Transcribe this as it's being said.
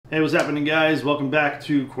Hey, what's happening, guys? Welcome back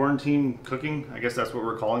to quarantine cooking. I guess that's what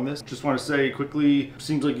we're calling this. Just want to say quickly,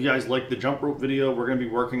 seems like you guys liked the jump rope video. We're going to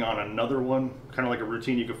be working on another one, kind of like a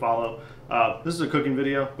routine you can follow. This is a cooking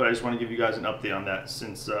video, but I just want to give you guys an update on that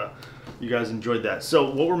since you guys enjoyed that.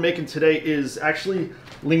 So what we're making today is actually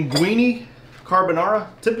linguine carbonara.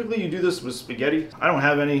 Typically you do this with spaghetti. I don't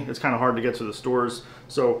have any. It's kind of hard to get to the stores.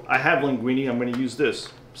 So I have linguine. I'm going to use this.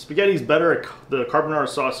 Spaghetti's better. The carbonara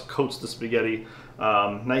sauce coats the spaghetti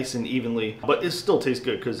nice and evenly, but it still tastes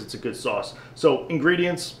good because it's a good sauce. So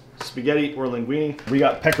ingredients, spaghetti or linguine. We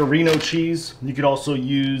got pecorino cheese. You could also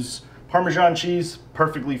use Parmesan cheese,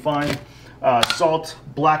 perfectly fine. Salt,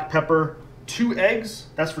 black pepper, 2 eggs,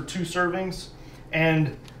 that's for 2 servings,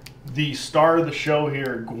 and the star of the show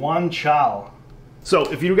here, guanciale. So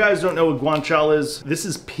if you guys don't know what guanciale is, this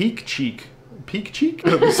is pig cheek. Pig cheek?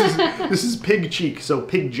 No, this is pig cheek, so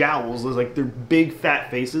pig jowls, like they're big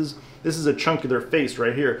fat faces. This is a chunk of their face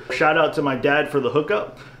right here. Shout out to my dad for the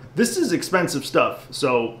hookup. This is expensive stuff,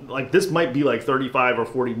 so like this might be like 35 or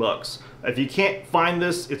 40 bucks. If you can't find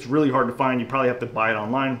this, it's really hard to find. You probably have to buy it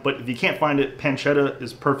online, but if you can't find it, pancetta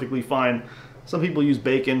is perfectly fine. Some people use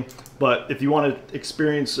bacon, but if you want to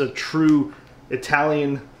experience a true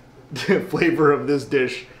Italian flavor of this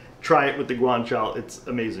dish, try it with the guanciale. It's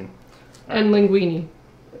amazing. And linguine.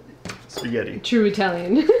 Spaghetti. True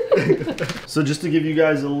Italian. So just to give you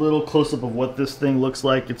guys a little close-up of what this thing looks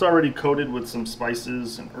like, it's already coated with some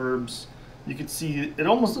spices and herbs. You can see it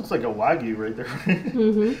almost looks like a Wagyu right there.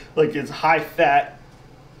 Mm-hmm. Like it's high fat,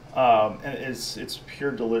 and it's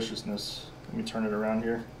pure deliciousness. Let me turn it around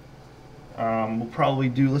here. We'll probably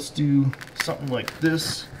let's do something like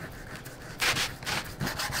this.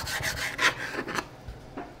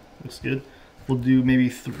 Looks good. We'll do maybe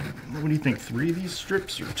what do you think, 3 of these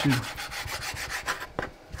strips or 2?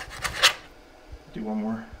 Do one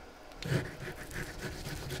more.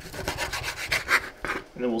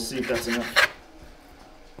 And then we'll see if that's enough.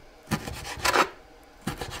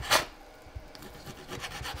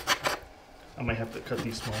 I might have to cut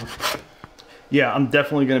these smaller. Yeah, I'm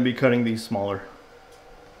definitely going to be cutting these smaller.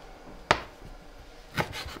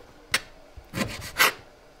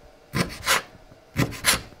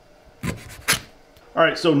 All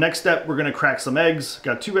right, so next step, we're gonna crack some eggs.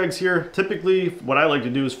 Got 2 eggs here. Typically, what I like to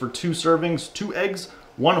do is for 2 servings, 2 eggs,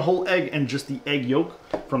 1 whole egg, and just the egg yolk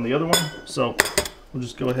from the other one. So we'll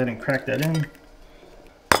just go ahead and crack that in.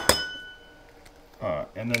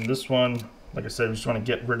 And then this one, like I said, we just wanna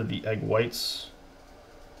get rid of the egg whites.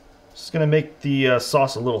 Just gonna make the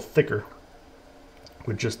sauce a little thicker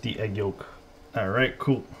with just the egg yolk. All right,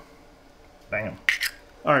 cool. Bam.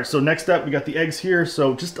 All right, so next up, we got the eggs here.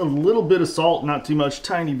 So just a little bit of salt, not too much,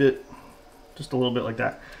 tiny bit, just a little bit like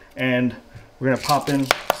that. And we're gonna pop in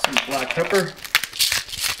some black pepper.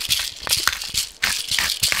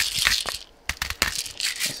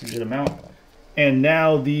 That's a good amount. And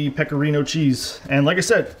now the pecorino cheese. And like I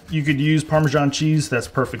said, you could use Parmesan cheese, that's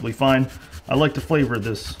perfectly fine. I like the flavor of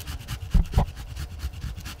this.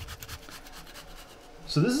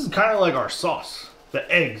 So this is kind of like our sauce, the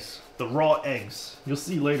eggs. The raw eggs. You'll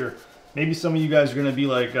see later. Maybe some of you guys are going to be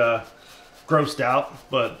like grossed out,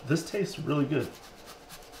 but this tastes really good.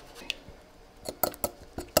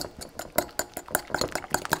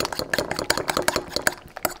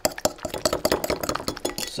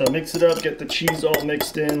 So mix it up, get the cheese all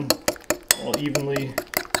mixed in, all evenly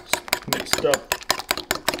mixed up.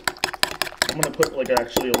 I'm going to put like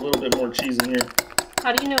actually a little bit more cheese in here.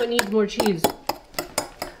 How do you know it needs more cheese?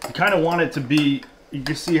 You kind of want it to be, you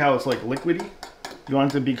can see how it's like liquidy. You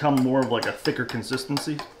want it to become more of like a thicker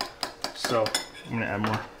consistency. So I'm gonna add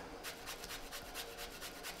more.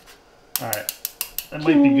 All right, that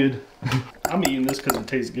might be good. I'm eating this because it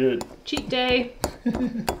tastes good. Cheat day.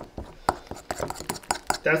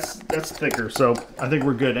 That's thicker, so I think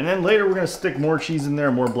we're good. And then later we're gonna stick more cheese in there,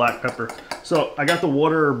 more black pepper. So I got the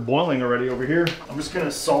water boiling already over here. I'm just gonna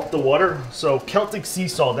salt the water. So Celtic sea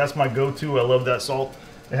salt, that's my go-to. I love that salt.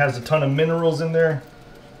 It has a ton of minerals in there,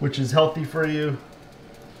 which is healthy for you.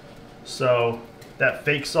 So that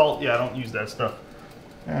fake salt, yeah, I don't use that stuff.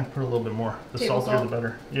 Put a little bit more. The saltier the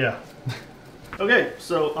better. Yeah. Okay,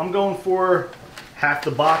 so I'm going for half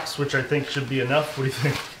the box, which I think should be enough. What do you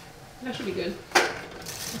think? That should be good.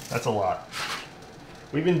 That's a lot.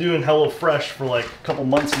 We've been doing HelloFresh for like a couple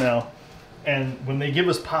months now, and when they give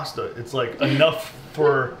us pasta, it's like enough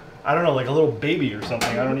for, I don't know, like a little baby or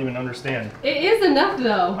something. I don't even understand. It is enough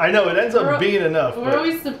though. I know, it ends up being enough. We're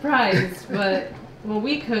always surprised, but when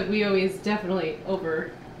we cook, we always definitely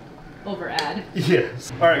over add.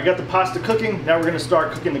 Yes. All right, got the pasta cooking. Now we're gonna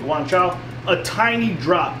start cooking the guanciale. A tiny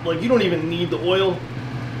drop, like you don't even need the oil.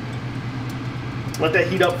 Let that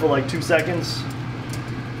heat up for like 2 seconds.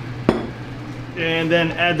 And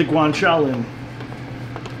then add the guanciale in.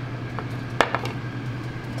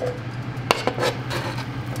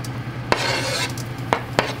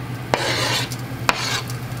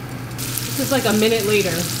 This is like a minute later.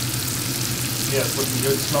 Yeah, it's looking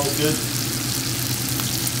good, smells good.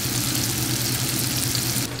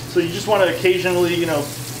 So you just want to occasionally, you know,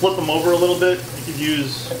 flip them over a little bit. You could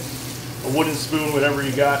use a wooden spoon, whatever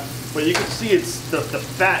you got. But you can see it's the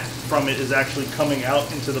fat from it is actually coming out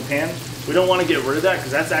into the pan. We don't want to get rid of that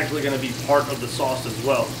because that's actually going to be part of the sauce as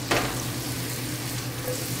well.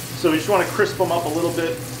 So we just want to crisp them up a little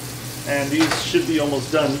bit, and these should be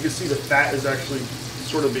almost done. You can see the fat is actually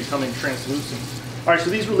sort of becoming translucent. All right, so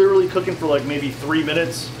these were literally cooking for like maybe 3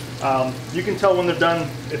 minutes. You can tell when they're done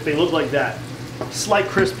if they look like that. Slight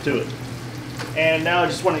crisp to it. And now I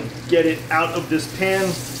just want to get it out of this pan.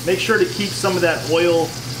 Make sure to keep some of that oil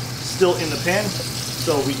still in the pan.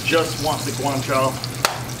 So we just want the guanciale.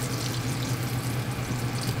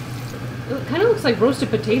 It kind of looks like roasted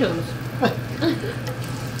potatoes.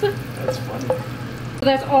 That's funny. So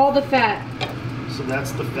that's all the fat. So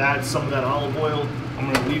that's the fat, some of that olive oil.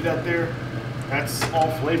 I'm going to leave that there. That's all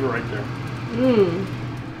flavor right there. Mmm.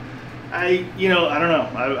 I don't know.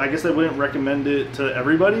 I guess I wouldn't recommend it to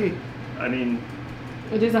everybody. I mean,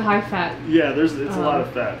 it is a high fat. Yeah, it's a lot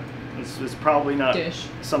of fat. It's probably not dish.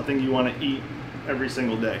 Something you want to eat every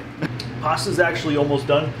single day. Pasta's actually almost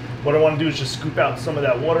done. What I want to do is just scoop out some of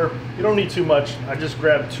that water. You don't need too much. I just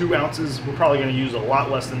grabbed 2 ounces. We're probably going to use a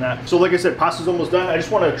lot less than that. So like I said, pasta's almost done. I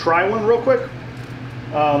just want to try one real quick.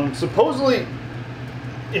 Supposedly,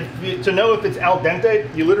 to know if it's al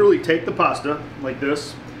dente, you literally take the pasta like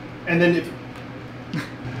this, and then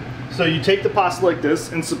so you take the pasta like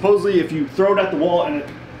this, and supposedly if you throw it at the wall, and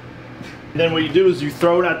then what you do is you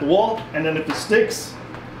throw it at the wall, and then if it sticks,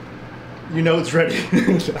 you know it's ready.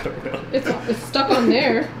 I don't know. It's stuck on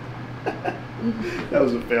there. That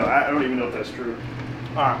was a fail. I don't even know if that's true.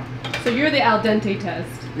 So you're the al dente test.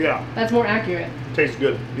 Yeah. That's more accurate. Tastes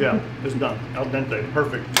good. Yeah, it's done. Al dente.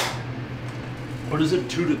 Perfect. What is it?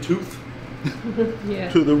 To the tooth? Yeah.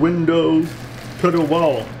 To the window. To the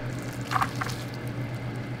wall.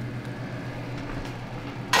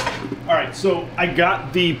 Alright, so I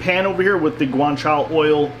got the pan over here with the guanciale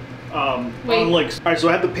oil. Alright, so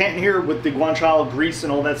I have the pan here with the guanciale grease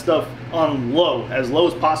and all that stuff on low, as low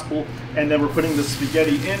as possible, and then we're putting the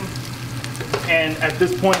spaghetti in, and at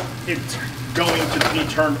this point it's going to be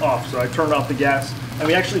turned off. So I turned off the gas, and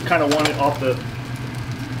we actually kind of want it off the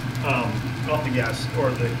gas,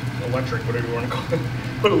 or the electric, whatever you want to call it.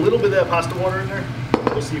 Put a little bit of that pasta water in there.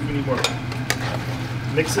 We'll see if we need more.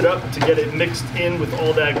 Mix it up to get it mixed in with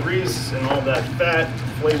all that grease and all that fat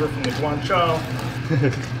flavor from the guanciale.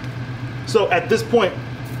 So at this point,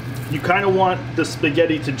 you kind of want the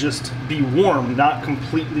spaghetti to just be warm, not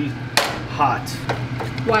completely hot.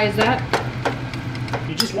 Why is that?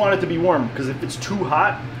 You just want it to be warm, because if it's too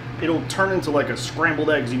hot, it'll turn into like a scrambled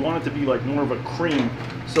eggs. You want it to be like more of a cream.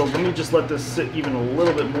 So let me just let this sit even a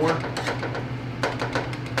little bit more.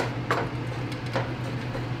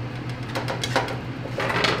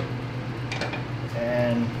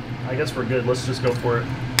 And I guess we're good. Let's just go for it.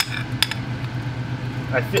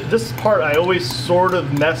 This part I always sort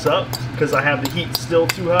of mess up because I have the heat still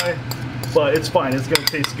too high, but it's fine. It's gonna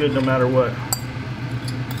taste good no matter what.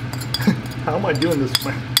 How am I doing this?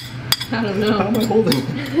 I don't know. How am I holding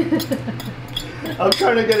it? I'm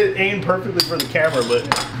trying to get it aimed perfectly for the camera,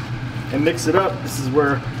 and mix it up. This is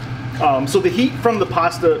where, so the heat from the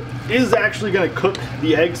pasta is actually gonna cook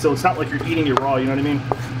the egg, so it's not like you're eating it raw, you know what I mean?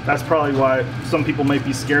 That's probably why some people might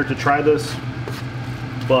be scared to try this,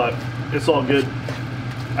 but it's all good.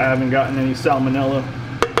 I haven't gotten any salmonella.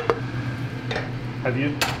 Have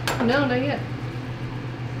you? No, not yet.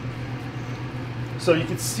 So you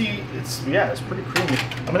can see it's pretty creamy.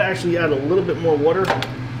 I'm gonna actually add a little bit more water,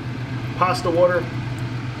 pasta water.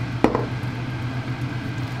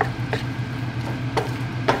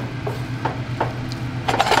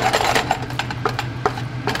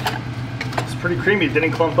 It's pretty creamy. It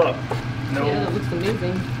didn't clump up. No, yeah, that looks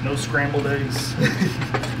amazing. No scrambled eggs.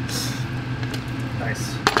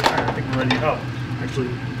 Nice. All right, I think we're ready. Oh, actually,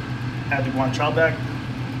 add the guanciale back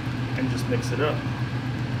and just mix it up.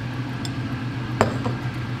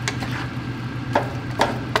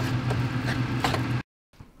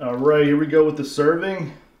 All right, here we go with the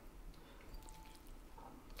serving.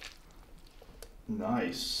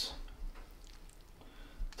 Nice.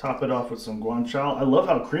 Top it off with some guanciale. I love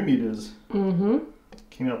how creamy it is. Mm-hmm.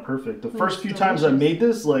 Came out perfect. The first few times I made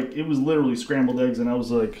this, like, it was literally scrambled eggs, and I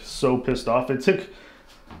was like so pissed off. It took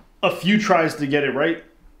a few tries to get it right,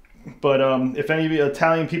 But if any of you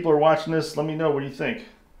Italian people are watching this, let me know. What do you think?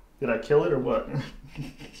 Did I kill it or what?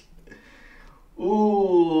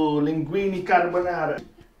 Ooh, linguine carbonara.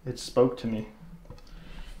 It spoke to me.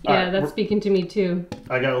 Yeah, right, that's speaking to me too.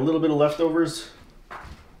 I got a little bit of leftovers.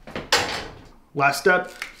 Last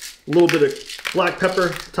step, a little bit of black pepper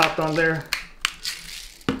topped on there.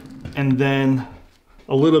 And then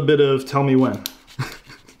a little bit of tell me when.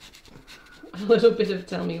 A little bit of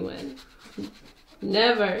tell me when.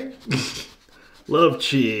 Never. Love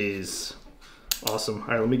cheese. Awesome. All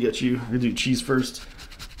right, let me get you. I'm gonna do cheese first.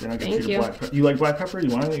 Then I'll get Thank you the black pepper. You like black pepper? You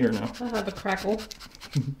want anything or no? I'll have a crackle.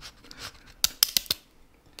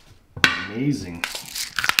 Amazing.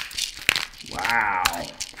 Wow.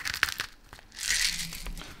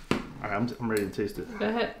 All right, I'm ready to taste it. Go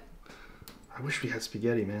ahead. I wish we had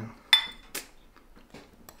spaghetti, man.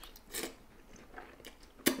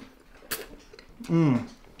 Mmm,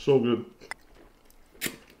 so good.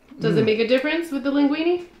 Does it make a difference with the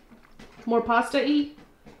linguine? More pasta-y?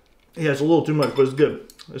 Yeah, it's a little too much, but it's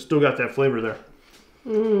good. It's still got that flavor there.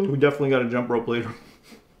 We definitely got a jump rope later.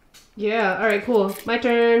 Yeah, all right, cool. My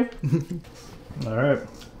turn. All right,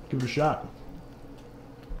 give it a shot.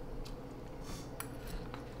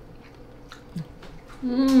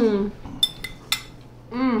 Mmm.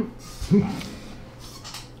 Mmm.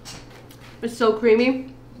 It's so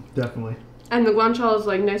creamy. Definitely. And the guanciale is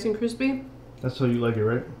like nice and crispy. That's how you like it,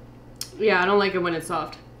 right? Yeah, I don't like it when it's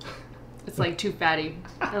soft. It's like too fatty.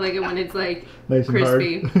 I like it when it's like nice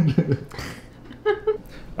crispy. And hard.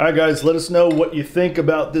 All right, guys, let us know what you think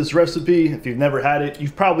about this recipe. If you've never had it,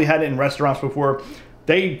 you've probably had it in restaurants before.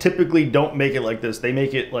 They typically don't make it like this. They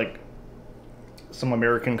make it like some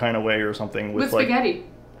American kind of way or something with spaghetti.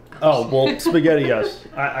 Like, oh, well, spaghetti, yes.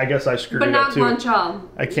 I guess I screwed it up too. But not guanciale.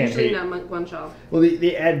 I can't Usually hate. not guanciale. Well,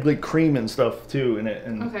 they add like cream and stuff too in it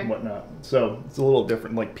and okay. whatnot. So it's a little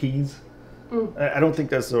different, like peas. I don't think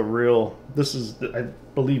that's a real, I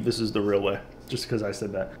believe this is the real way, just because I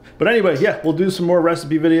said that. But anyway, yeah, we'll do some more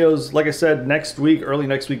recipe videos. Like I said, next week, early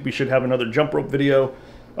next week, we should have another jump rope video.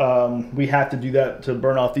 We have to do that to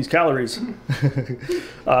burn off these calories.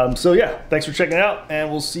 So yeah, thanks for checking it out,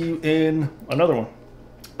 and we'll see you in another one.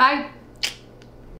 Bye.